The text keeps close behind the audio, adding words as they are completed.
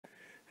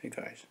Hey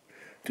guys,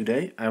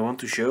 today I want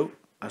to show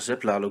a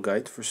Zap Lalo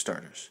guide for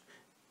starters.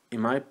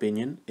 In my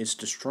opinion, it's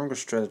the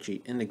strongest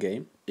strategy in the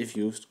game, if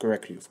used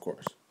correctly of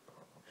course.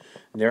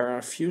 There are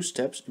a few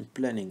steps in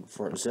planning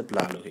for a Zap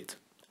Lalo hit.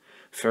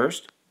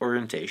 First,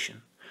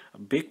 orientation. A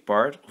big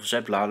part of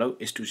Zap Lalo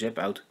is to zap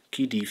out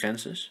key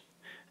defenses,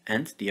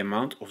 and the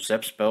amount of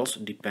zap spells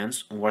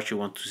depends on what you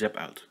want to zap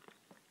out.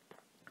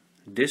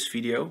 This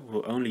video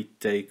will only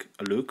take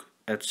a look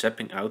at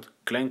zapping out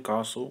Clan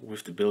Castle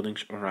with the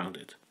buildings around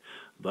it.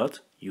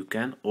 But you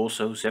can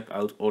also zap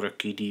out other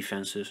key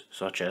defenses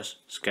such as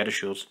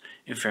scattershots,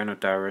 inferno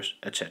towers,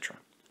 etc.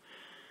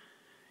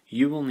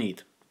 You will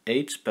need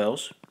 8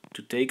 spells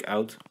to take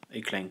out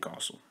a clan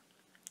castle.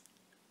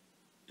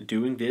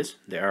 Doing this,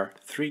 there are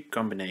 3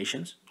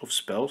 combinations of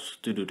spells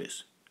to do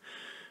this.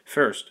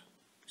 First,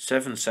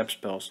 7 zap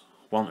spells,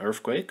 1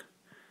 earthquake.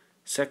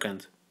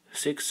 Second,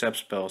 6 zap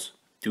spells,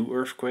 2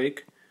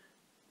 earthquake.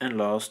 And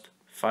last,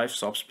 5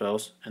 zap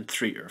spells and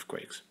 3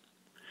 earthquakes.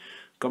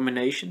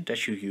 Combination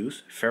that you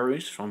use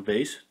varies from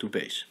base to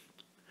base.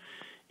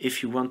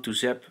 If you want to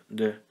zap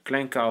the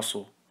clan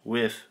castle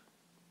with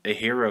a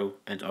hero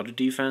and other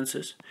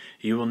defenses,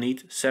 you will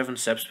need 7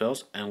 zap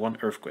spells and 1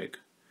 earthquake.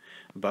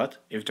 But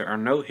if there are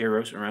no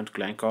heroes around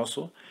clan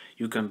castle,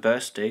 you can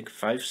best take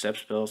 5 zap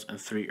spells and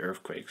 3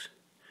 earthquakes.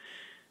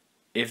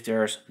 If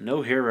there's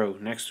no hero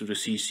next to the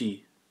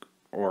CC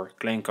or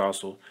clan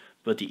castle,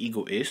 but the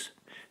eagle is,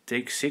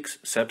 take 6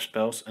 zap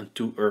spells and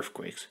 2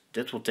 earthquakes.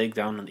 That will take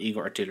down an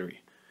eagle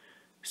artillery.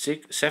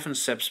 7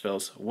 zap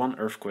spells, 1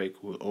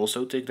 earthquake will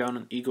also take down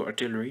an eagle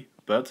artillery,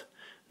 but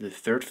the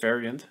third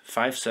variant,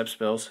 5 zap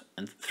spells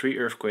and 3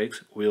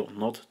 earthquakes, will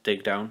not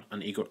take down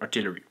an eagle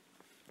artillery.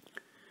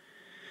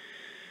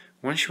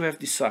 Once you have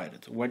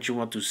decided what you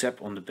want to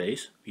zap on the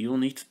base, you will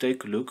need to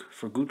take a look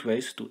for good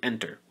ways to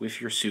enter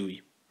with your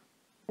Sui,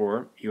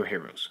 or your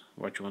heroes,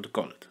 what you want to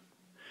call it.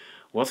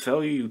 What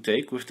value you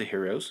take with the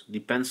heroes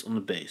depends on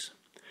the base.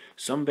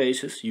 Some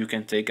bases you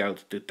can take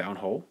out the town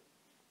hall.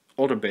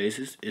 Other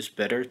bases it's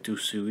better to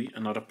Sui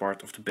another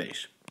part of the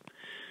base.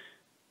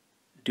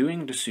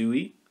 Doing the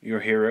Sui, your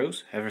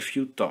heroes have a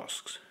few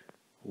tasks.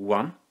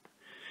 1.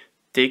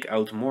 Take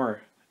out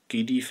more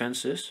key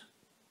defenses,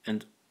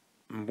 and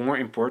more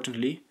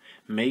importantly,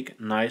 make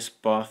nice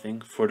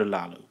pathing for the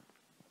Lalo.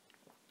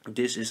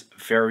 This is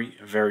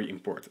very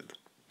important.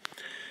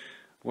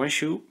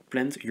 Once you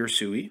plant your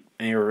Sui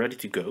and you're ready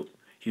to go,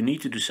 you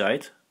need to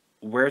decide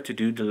where to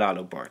do the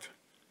Lalo part.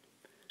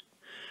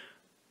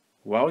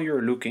 While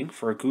you're looking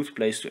for a good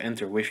place to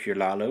enter with your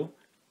Lalo,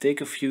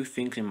 take a few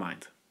things in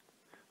mind.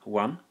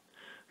 1.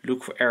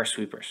 Look for air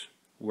sweepers.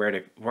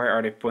 Where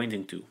are they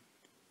pointing to?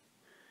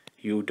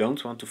 You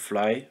don't want to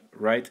fly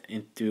right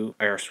into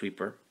air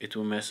sweeper, it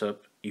will mess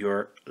up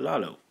your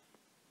Lalo.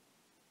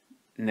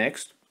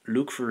 Next,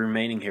 look for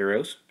remaining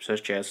heroes,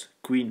 such as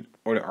Queen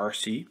or the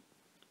RC.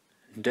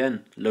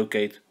 Then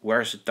locate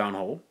where's the town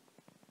hall,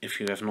 if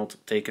you have not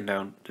taken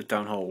down the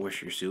town hall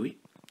with your Sui.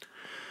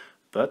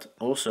 But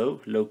also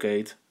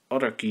locate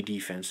other key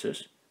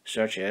defenses,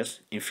 such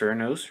as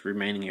infernos,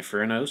 remaining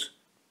infernos,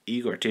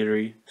 eagle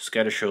artillery,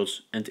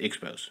 scattershots and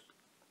X-bows.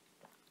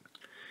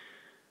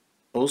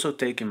 Also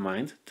take in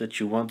mind that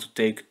you want to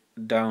take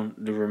down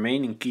the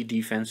remaining key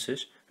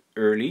defenses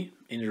early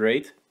in the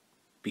raid,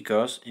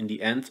 because in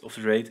the end of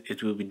the raid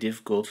it will be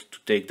difficult to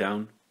take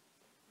down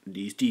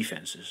these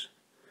defenses.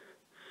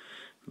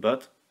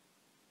 But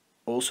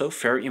also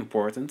very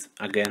important,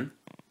 again,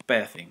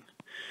 pathing.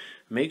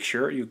 Make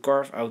sure you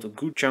carve out a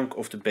good chunk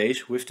of the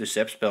base with the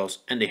zap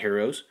spells and the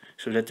heroes,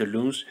 so that the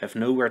loons have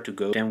nowhere to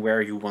go than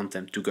where you want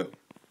them to go.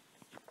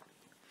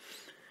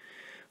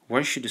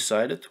 Once you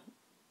decided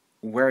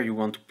where you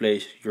want to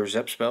place your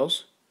zap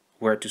spells,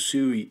 where to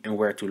Sui and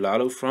where to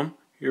Lalo from,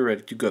 you're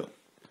ready to go.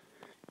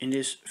 In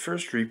this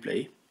first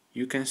replay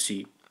you can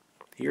see,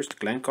 here's the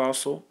clan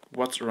castle,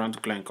 what's around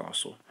the clan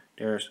castle.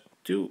 There's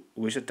 2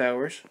 wizard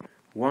towers,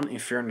 1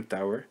 inferno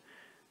tower,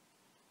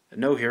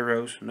 no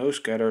heroes, no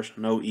scatters,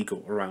 no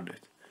eagle around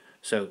it.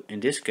 So in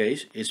this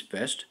case it's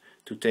best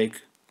to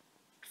take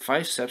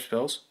 5 zap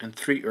spells and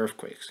 3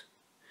 earthquakes.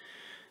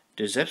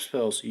 The zap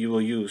spells you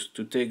will use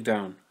to take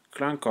down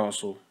clan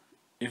castle,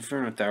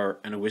 inferno tower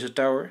and a wizard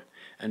tower,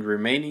 and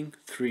remaining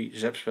 3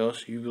 zap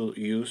spells you will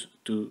use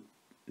to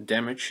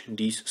damage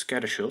these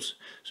scattershots,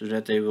 so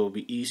that they will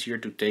be easier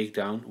to take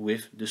down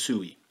with the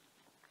Sui.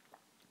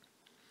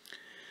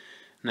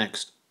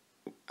 Next,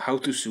 how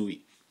to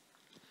Sui.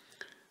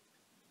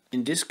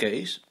 In this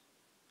case,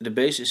 the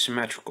base is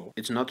symmetrical.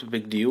 It's not a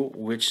big deal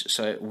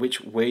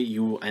which way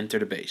you will enter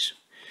the base.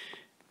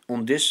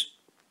 On this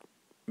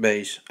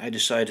base I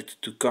decided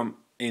to come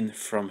in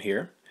from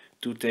here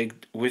to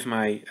take with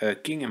my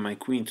king and my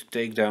queen to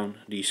take down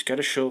the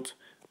scattershot,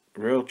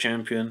 royal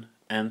champion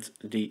and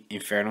the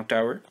inferno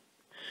tower.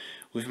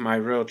 With my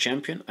royal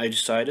champion I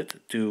decided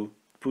to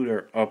put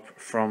her up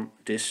from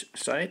this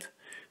side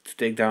to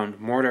take down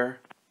mortar,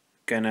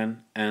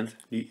 cannon and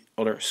the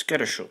other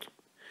scattershot.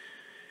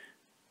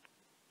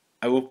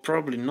 I will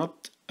probably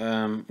not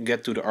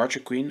get to the archer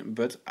queen,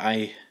 but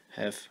I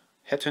have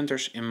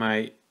headhunters in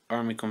my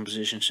army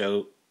composition,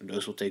 so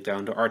those will take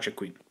down the archer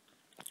queen.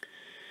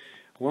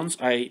 Once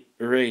I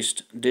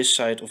erased this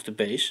side of the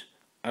base,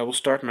 I will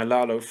start my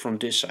Lalo from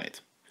this side.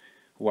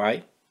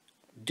 Why?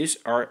 This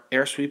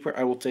air sweeper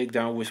I will take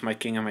down with my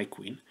king and my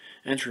queen,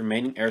 and the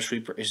remaining air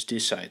sweeper is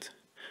this side.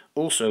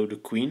 Also the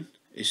queen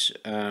is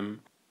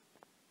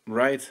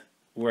right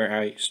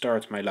where I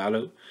start my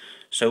Lalo,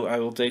 so I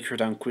will take her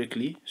down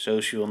quickly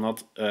so she will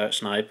not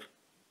snipe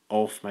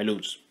off my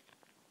loons.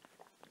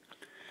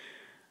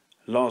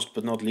 Last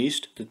but not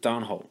least, the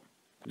town hall.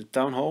 The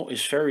town hall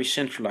is very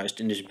centralized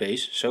in this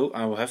base, so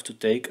I will have to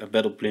take a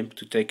battle blimp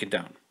to take it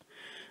down.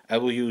 I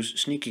will use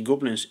sneaky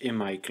goblins in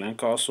my clan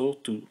castle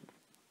to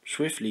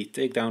swiftly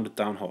take down the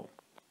town hall.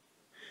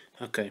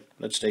 Okay,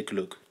 let's take a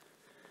look.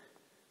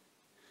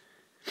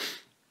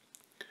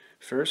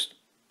 First,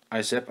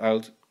 I zap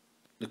out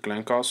the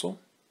clan castle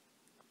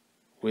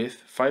with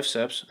 5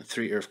 zaps and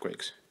 3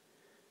 earthquakes.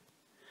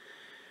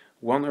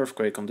 1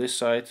 earthquake on this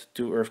side,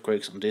 2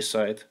 earthquakes on this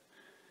side.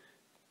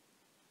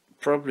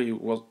 Probably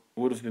what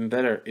would have been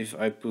better if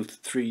I put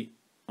 3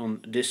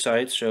 on this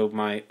side, so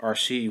my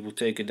RC will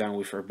take it down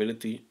with her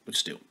ability, but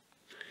still.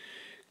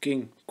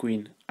 King,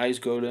 Queen, Ice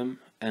Golem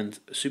and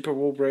Super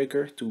Wall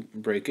Breaker to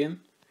break in.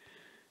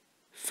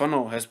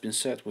 Funnel has been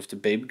set with the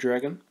Baby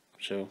Dragon,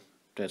 so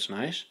that's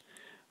nice.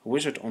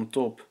 Wizard on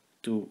top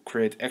to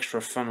create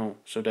extra funnel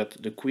so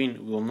that the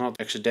Queen will not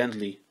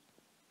accidentally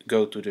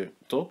go to the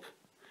top.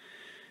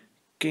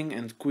 King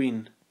and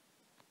Queen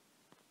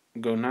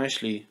go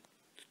nicely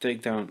to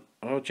take down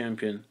Royal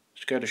Champion,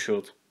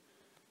 Scattershot,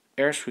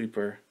 Air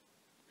Sweeper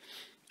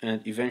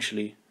and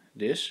eventually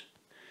this.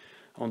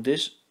 On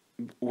this,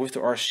 with the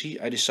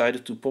RC I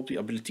decided to pop the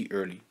ability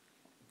early.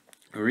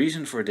 A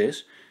reason for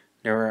this,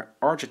 there are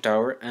Archer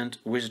Tower and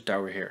Wizard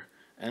Tower here,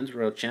 and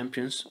Royal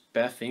Champion's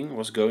pathing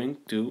was going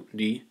to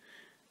the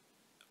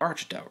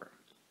Archer Tower.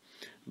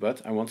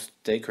 But I wanted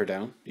to take her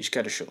down, the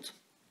Scattershot.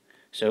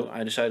 So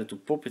I decided to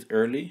pop it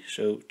early,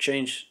 so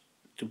change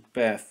to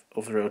path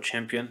of the Royal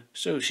Champion,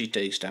 so she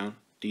takes down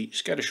the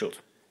Scattershot.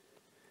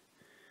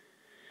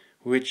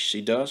 Which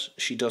she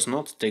does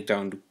not take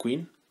down the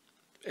Queen,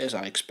 as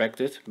I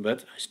expected,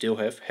 but I still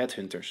have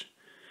Headhunters.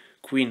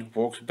 Queen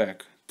walks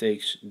back,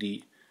 takes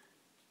the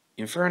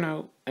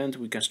Inferno, and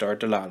we can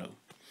start the Lalo.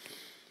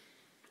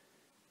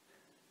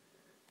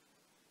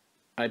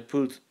 I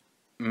put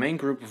main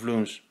group of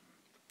loons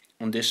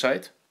on this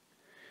side,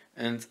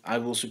 and I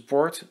will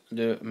support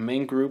the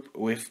main group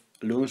with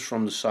loons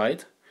from the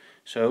side,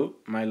 so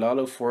my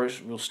Lalo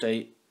force will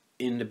stay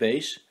in the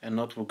base and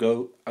not will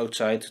go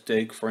outside to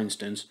take, for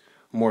instance,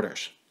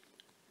 mortars.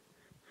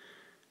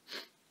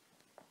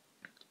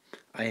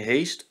 I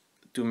haste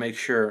to make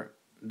sure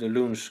the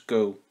loons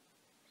go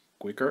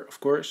quicker, of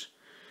course.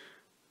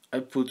 I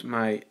put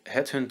my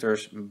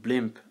Headhunters,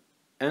 Blimp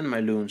and my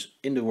loons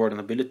in the Warden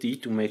ability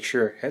to make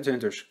sure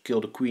Headhunters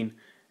kill the Queen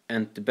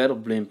and the Battle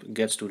Blimp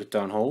gets to the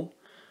Town Hall.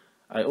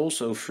 I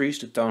also freeze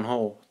the Town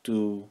Hall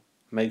to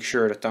make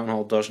sure the Town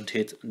Hall doesn't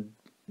hit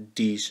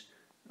these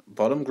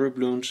bottom group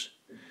loons.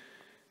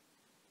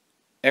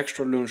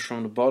 Extra loons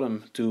from the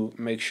bottom to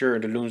make sure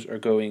the loons are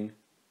going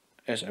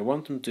as I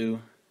want them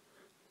to.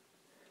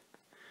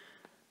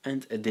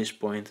 And at this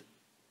point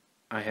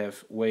I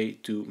have way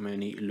too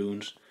many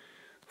loons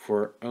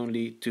for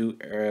only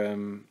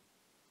 2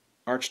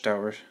 arch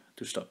towers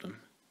to stop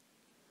them.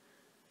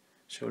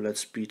 So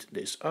let's speed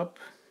this up.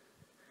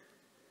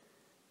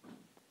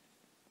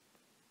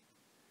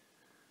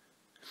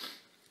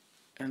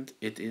 And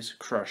it is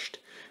crushed.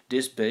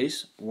 This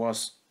base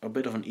was a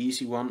bit of an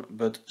easy one,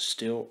 but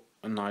still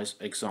a nice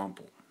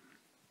example.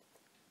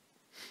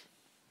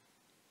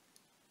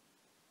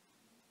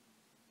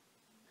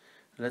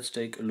 Let's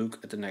take a look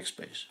at the next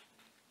base.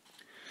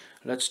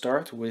 Let's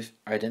start with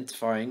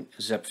identifying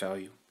zap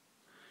value.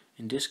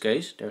 In this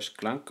case there's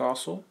Clan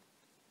Castle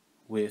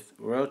with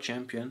Royal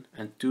Champion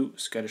and 2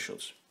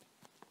 Scattershots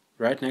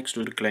right next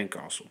to the Clan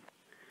Castle.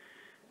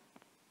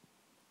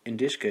 In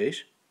this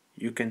case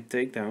you can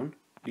take down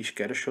the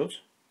Scattershots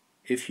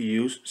if you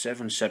use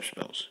 7 zap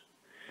spells.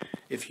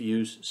 If you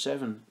use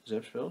 7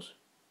 zap spells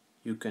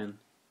you can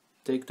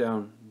take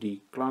down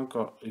the Clan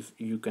Castle, if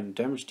you can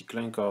damage the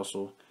Clan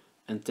Castle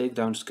and take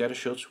down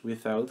Scattershots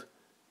without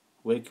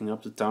waking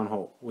up the Town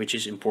Hall, which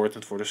is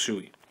important for the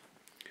Sui.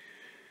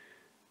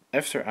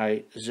 After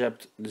I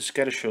zapped the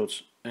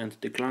Scattershots and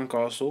the Clan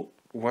Castle,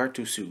 where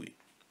to Sui?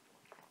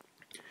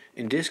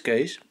 In this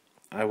case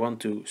I want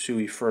to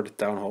Sui for the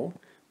Town Hall,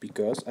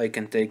 because I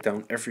can take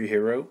down every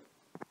hero,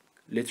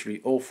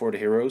 literally all 4 the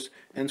heroes,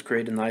 and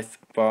create a nice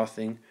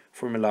pathing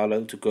for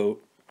Lalo to go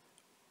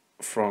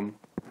from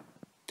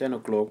 10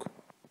 o'clock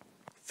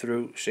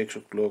through 6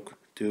 o'clock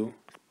to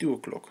 2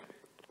 o'clock.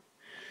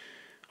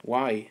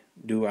 Why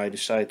do I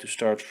decide to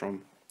start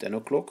from 10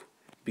 o'clock?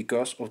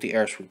 Because of the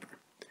air sweeper.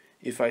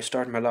 If I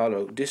start my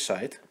Lalo this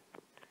side,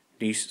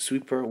 the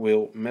sweeper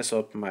will mess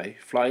up my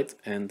flight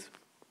and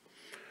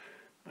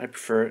I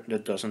prefer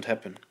that doesn't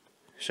happen.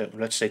 So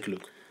let's take a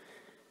look.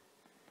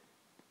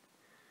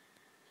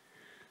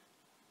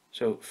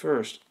 So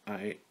first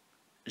I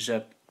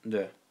zap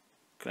the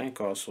Klein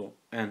Castle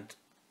and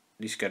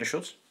the scatter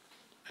shots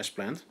as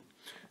planned.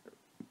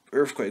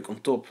 Earthquake on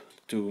top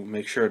to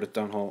make sure the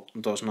Town Hall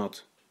does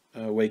not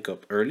wake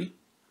up early.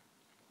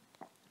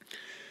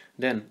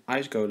 Then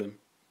Ice Golem,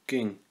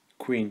 King,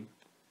 Queen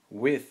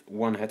with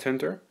one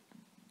Headhunter,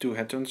 two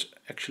Headhunters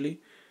actually,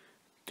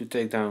 to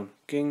take down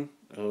King,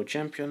 Royal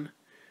Champion,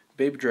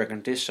 Baby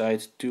Dragon this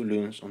side, two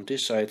Loons on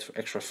this side for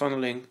extra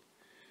funneling,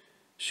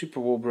 Super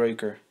Wall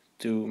Breaker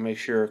to make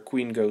sure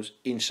Queen goes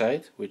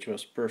inside, which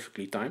was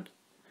perfectly timed.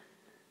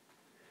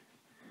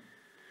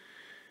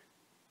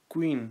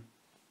 Queen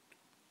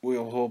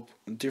will hop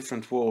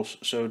different walls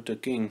so the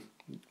King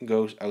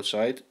goes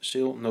outside,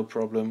 still no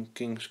problem,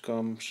 King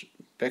comes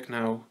back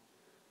now.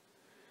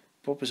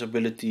 Pop his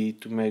ability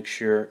to make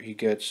sure he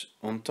gets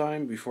on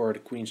time before the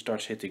Queen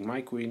starts hitting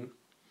my Queen.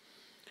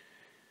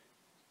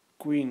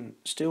 Queen,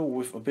 still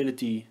with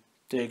ability,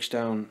 takes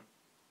down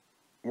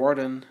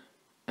Warden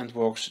and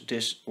walks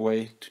this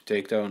way to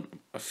take down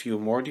a few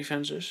more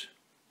defenses.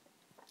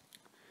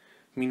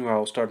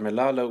 Meanwhile, start my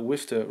Lalo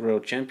with the Royal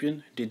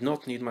Champion. Did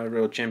not need my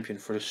Royal Champion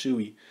for the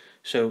Sui,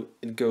 so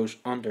it goes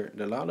under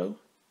the Lalo.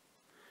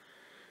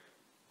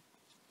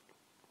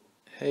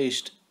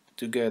 Haste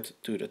to get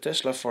to the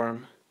Tesla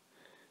farm.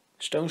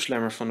 Stone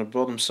Slammer from the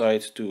bottom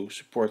side to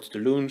support the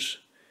Loons.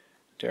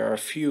 There are a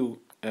few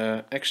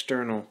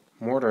external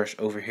mortars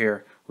over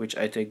here, which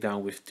I take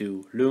down with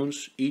two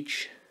Loons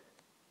each.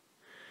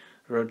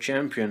 Royal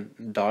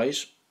Champion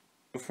dies,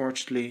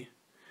 unfortunately,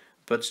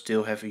 but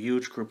still have a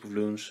huge group of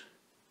Loons,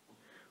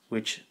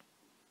 which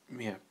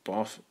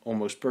path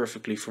almost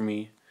perfectly for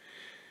me.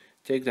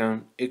 Take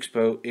down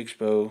Expo,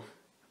 Expo,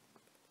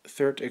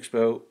 third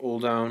Expo, all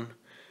down,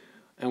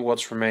 and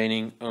what's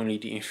remaining? Only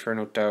the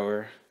Inferno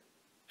Tower,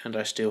 and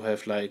I still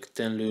have like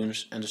 10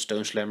 Loons and a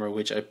Stone Slammer,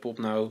 which I pop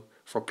now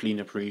for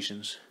cleanup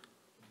reasons.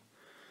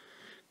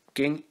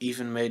 King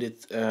even made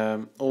it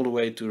all the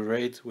way to the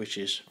raid, which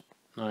is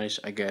nice,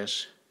 I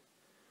guess.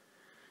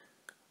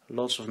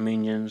 Lots of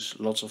minions,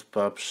 lots of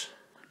pups.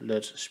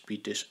 Let's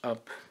speed this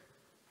up.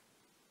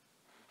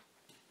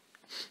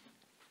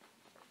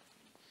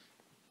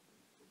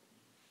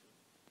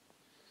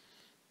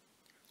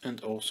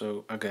 And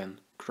also again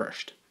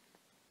crushed.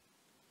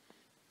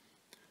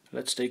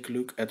 Let's take a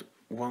look at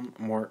one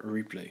more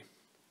replay.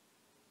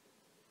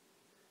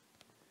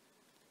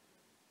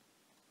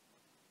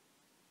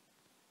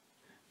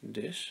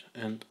 This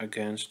and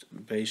against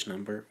base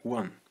number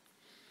 1.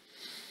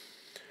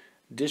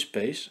 This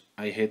base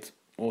I hit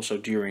also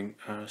during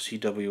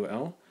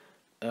CWL,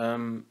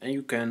 and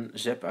you can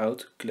zap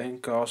out Clan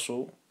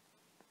Castle,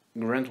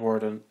 Grand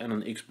Warden and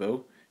an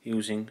X-Bow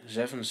using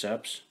 7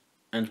 zaps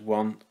and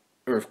 1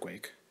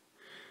 Earthquake.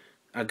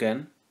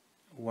 Again,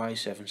 why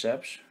 7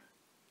 zaps?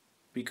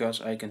 Because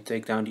I can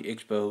take down the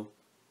X-Bow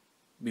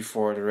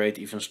before the raid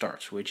even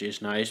starts, which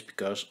is nice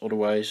because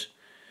otherwise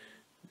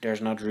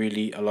there's not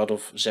really a lot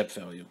of zap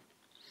value.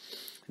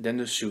 Then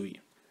the Sui.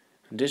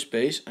 In this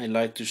base I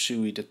like to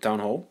Sui the Town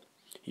Hall.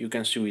 You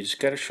can Sui the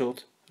Scatter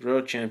Shot,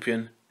 Royal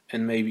Champion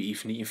and maybe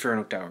even the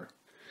Inferno Tower,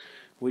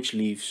 which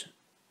leaves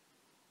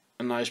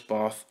a nice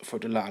path for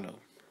the Lalo.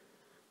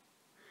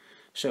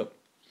 So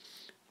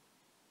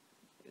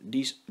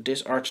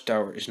this Arch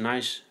Tower is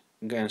nice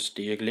against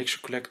the Elixir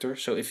Collector,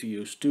 so if you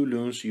use 2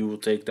 Loons you will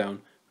take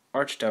down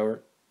Arch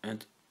Tower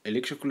and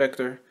Elixir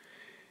Collector.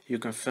 You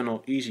can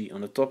funnel easy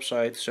on the top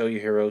side, so your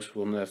heroes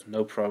will have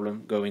no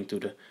problem going to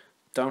the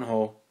Town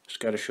Hall,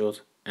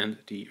 Scattershot and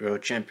the Royal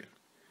Champion.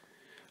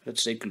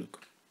 Let's take a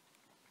look.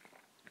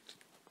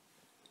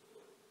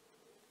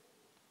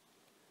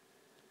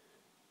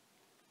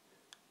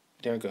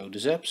 There go the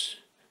zaps.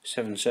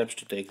 7 zaps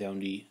to take down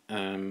the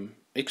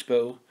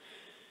X-Bow.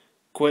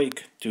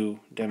 Quake to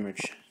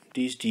damage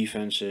these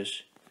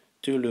defenses.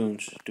 2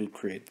 Loons to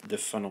create the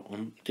funnel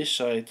on this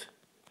side.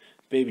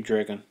 Baby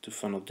Dragon to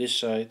funnel this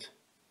side.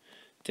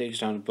 Takes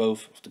down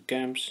both of the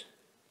camps.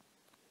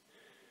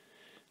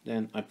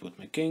 Then I put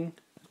my King,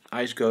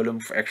 Ice Golem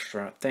for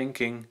extra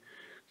tanking,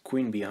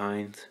 Queen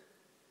behind.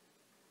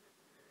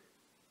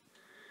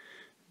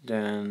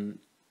 Then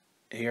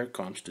here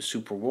comes the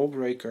Super Wall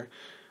Breaker.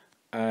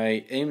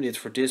 I aimed it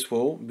for this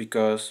wall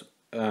because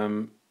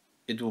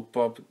it will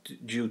pop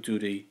due to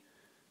the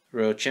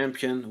Royal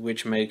Champion,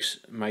 which makes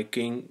my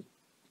King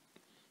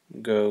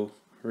go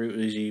real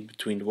easy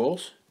between the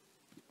walls.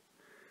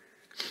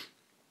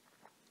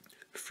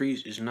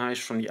 Freeze is nice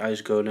from the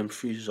Ice Golem,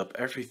 freezes up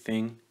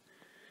everything.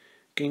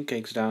 King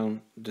takes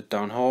down the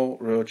Town Hall,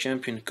 Royal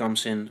Champion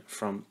comes in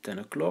from 10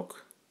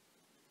 o'clock.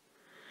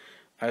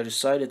 I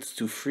decided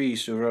to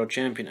freeze the Royal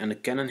Champion and the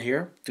cannon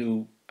here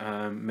to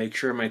make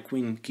sure my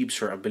Queen keeps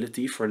her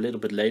ability for a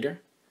little bit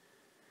later.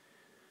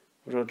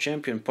 Royal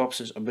Champion pops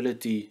his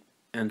ability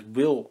and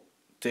will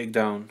take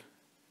down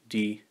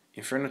the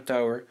Inferno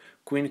Tower.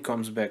 Queen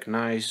comes back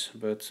nice,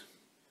 but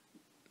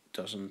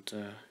doesn't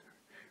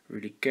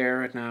really care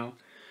right now.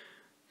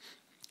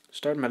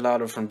 Start my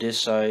Lalo from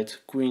this side.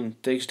 Queen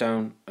takes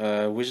down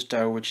Wizard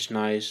Tower, which is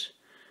nice.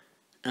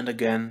 And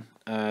again,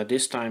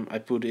 this time I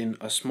put in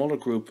a smaller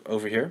group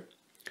over here,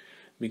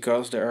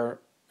 because there are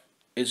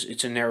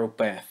it's a narrow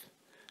path.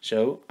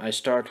 So I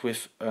start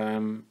with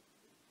a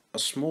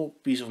small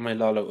piece of my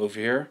Lalo over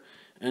here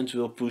and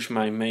will push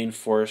my main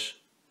force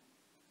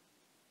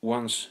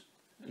once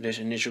this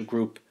initial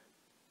group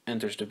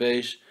enters the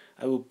base.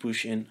 I will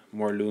push in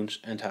more loons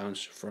and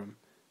hounds from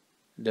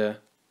the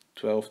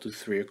 12 to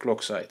 3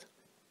 o'clock side.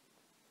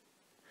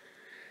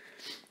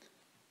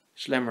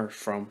 Slammer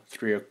from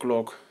 3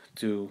 o'clock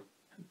to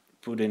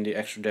put in the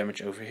extra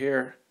damage over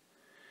here.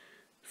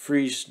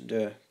 Freeze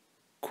the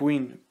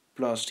queen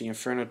plus the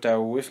Inferno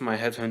Tower with my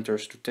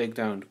headhunters to take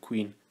down the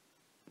queen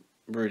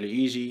really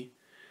easy.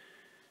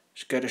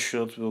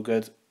 Scattershot will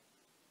get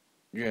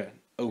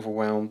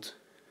overwhelmed,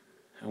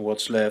 and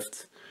what's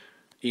left?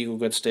 Eagle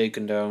gets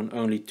taken down,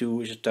 only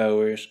 2 is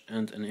towers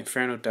and an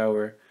Inferno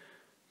Tower,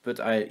 but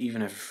I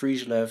even have a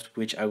freeze left,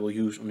 which I will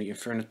use on the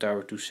Inferno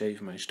Tower to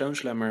save my Stone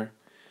Slammer.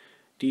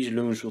 These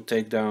loons will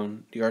take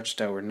down the Arch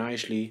Tower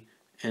nicely,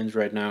 and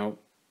right now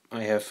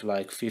I have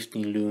like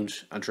 15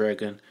 loons, a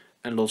dragon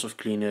and lots of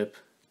cleanup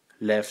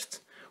left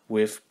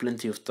with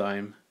plenty of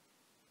time.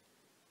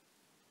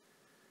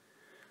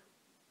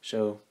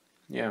 So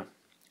yeah,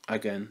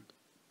 again,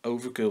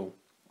 overkill.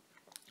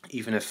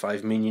 Even have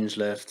 5 minions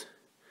left.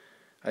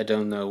 I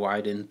don't know why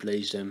I didn't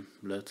place them,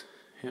 but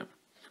yeah,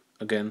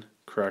 again,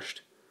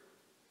 crushed.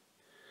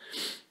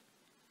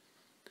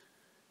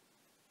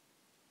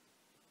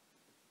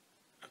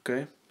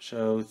 Okay,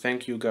 so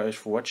thank you guys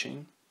for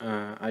watching.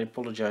 I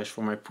apologize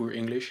for my poor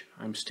English,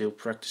 I'm still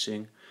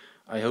practicing.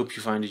 I hope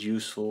you find it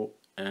useful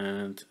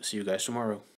and see you guys tomorrow.